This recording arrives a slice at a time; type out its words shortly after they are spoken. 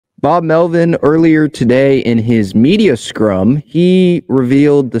Bob Melvin, earlier today in his media scrum, he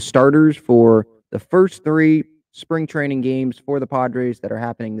revealed the starters for the first three spring training games for the Padres that are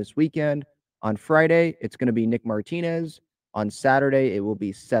happening this weekend. On Friday, it's going to be Nick Martinez. On Saturday, it will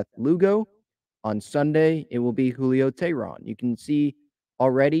be Seth Lugo. On Sunday, it will be Julio Teheran. You can see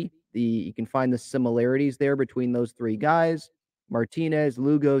already you can find the similarities there between those three guys. Martinez,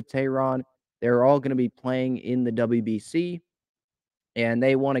 Lugo, Teheran, they're all going to be playing in the WBC, and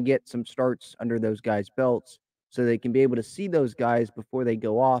they want to get some starts under those guys' belts so they can be able to see those guys before they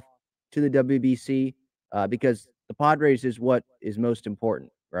go off to the WBC, because the Padres is what is most important,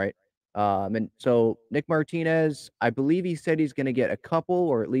 right? And so Nick Martinez, I believe he said he's going to get a couple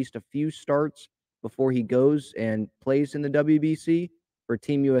or at least a few starts before he goes and plays in the WBC for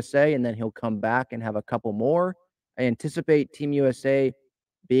Team USA, and then he'll come back and have a couple more. I anticipate Team USA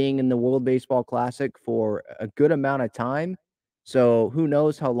being in the World Baseball Classic for a good amount of time, so who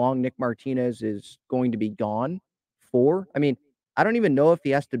knows how long Nick Martinez is going to be gone for? I mean, I don't even know if he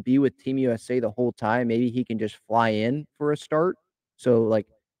has to be with Team USA the whole time. Maybe he can just fly in for a start. So like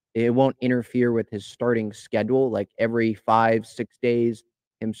it won't interfere with his starting schedule, like every 5, 6 days,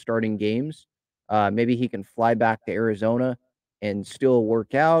 him starting games. Maybe he can fly back to Arizona and still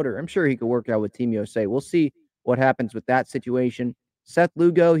work out, or I'm sure he could work out with Team USA. We'll see what happens with that situation. Seth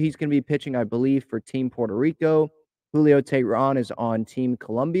Lugo, he's going to be pitching, I believe, for Team Puerto Rico. Julio Teheran is on Team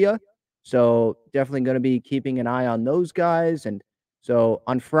Colombia. So definitely going to be keeping an eye on those guys. And so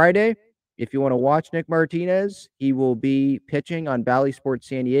on Friday, if you want to watch Nick Martinez, he will be pitching on Bally Sports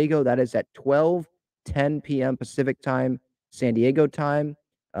San Diego. That is at 12:10 p.m. Pacific time, San Diego time,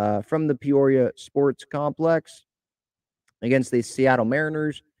 from the Peoria Sports Complex against the Seattle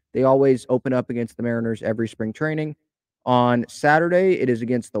Mariners. They always open up against the Mariners every spring training. On Saturday, it is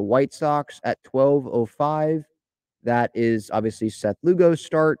against the White Sox at 12:05. That is obviously Seth Lugo's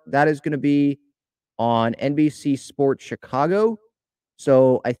start. That is going to be on NBC Sports Chicago.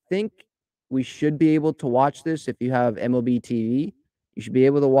 So I think we should be able to watch this if you have MLB TV. You should be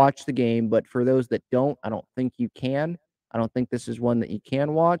able to watch the game. But for those that don't, I don't think you can. I don't think this is one that you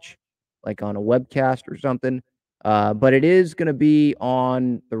can watch, like on a webcast or something. But it is going to be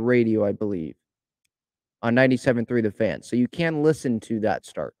on the radio, I believe, on 97.3 The Fan. So you can listen to that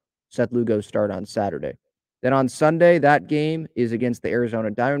start, Seth Lugo's start on Saturday. Then on Sunday, that game is against the Arizona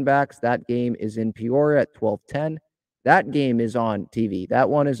Diamondbacks. That game is in Peoria at 12:10. That game is on TV. That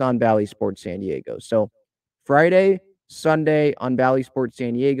one is on Bally Sports San Diego. So Friday, Sunday on Bally Sports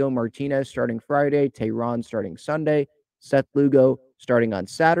San Diego, Martinez starting Friday, Teheran starting Sunday, Seth Lugo starting on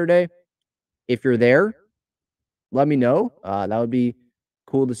Saturday. If you're there, let me know. That would be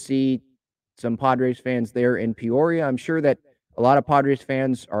cool to see some Padres fans there in Peoria. I'm sure that a lot of Padres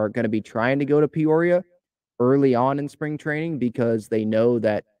fans are going to be trying to go to Peoria early on in spring training because they know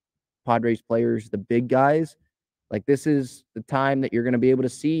that Padres players, the big guys, like this is the time that you're going to be able to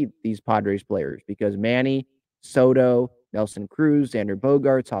see these Padres players because Manny, Soto, Nelson Cruz, Xander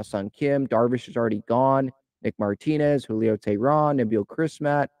Bogaerts, Ha-Seong Kim, Darvish is already gone, Nick Martinez, Julio Teheran, Nabil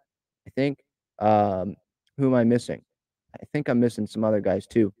Crismatt, I think. Who am I missing? I think I'm missing some other guys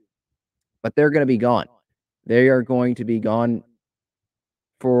too, but they're going to be gone. They are going to be gone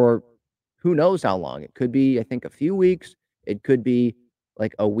for who knows how long. It could be, I think, a few weeks. It could be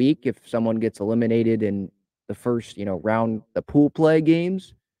like a week if someone gets eliminated in the first, round, the pool play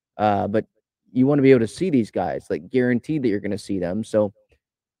games. But you want to be able to see these guys, like guaranteed that you're going to see them. So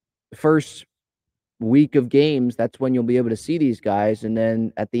the first week of games, that's when you'll be able to see these guys. And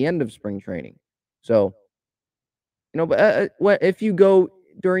then at the end of spring training. So, but if you go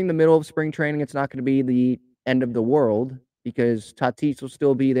during the middle of spring training, it's not going to be the end of the world because Tatis will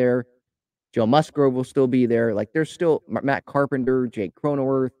still be there. Joe Musgrove will still be there. Like there's still Matt Carpenter, Jake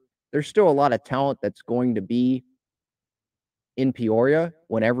Cronenworth. There's still a lot of talent that's going to be in Peoria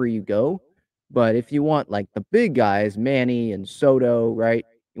whenever you go. But if you want like the big guys, Manny and Soto, right?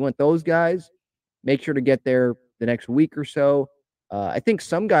 You want those guys, make sure to get there the next week or so. I think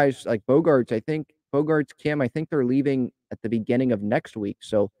some guys like Bogaerts, Kim, I think they're leaving at the beginning of next week.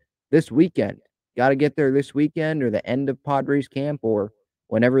 So this weekend, got to get there this weekend or the end of Padres camp or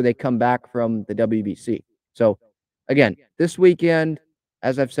whenever they come back from the WBC. So again, this weekend,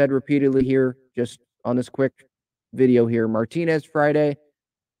 as I've said repeatedly here, just on this quick video here, Martinez Friday,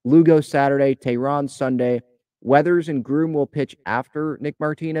 Lugo Saturday, Teheran Sunday. Weathers and Groom will pitch after Nick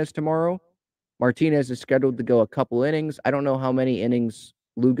Martinez tomorrow. Martinez is scheduled to go a couple innings. I don't know how many innings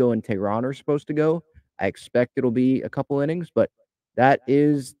Lugo and Teheran are supposed to go. I expect it'll be a couple innings, but that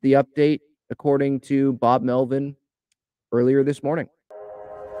is the update according to Bob Melvin earlier this morning.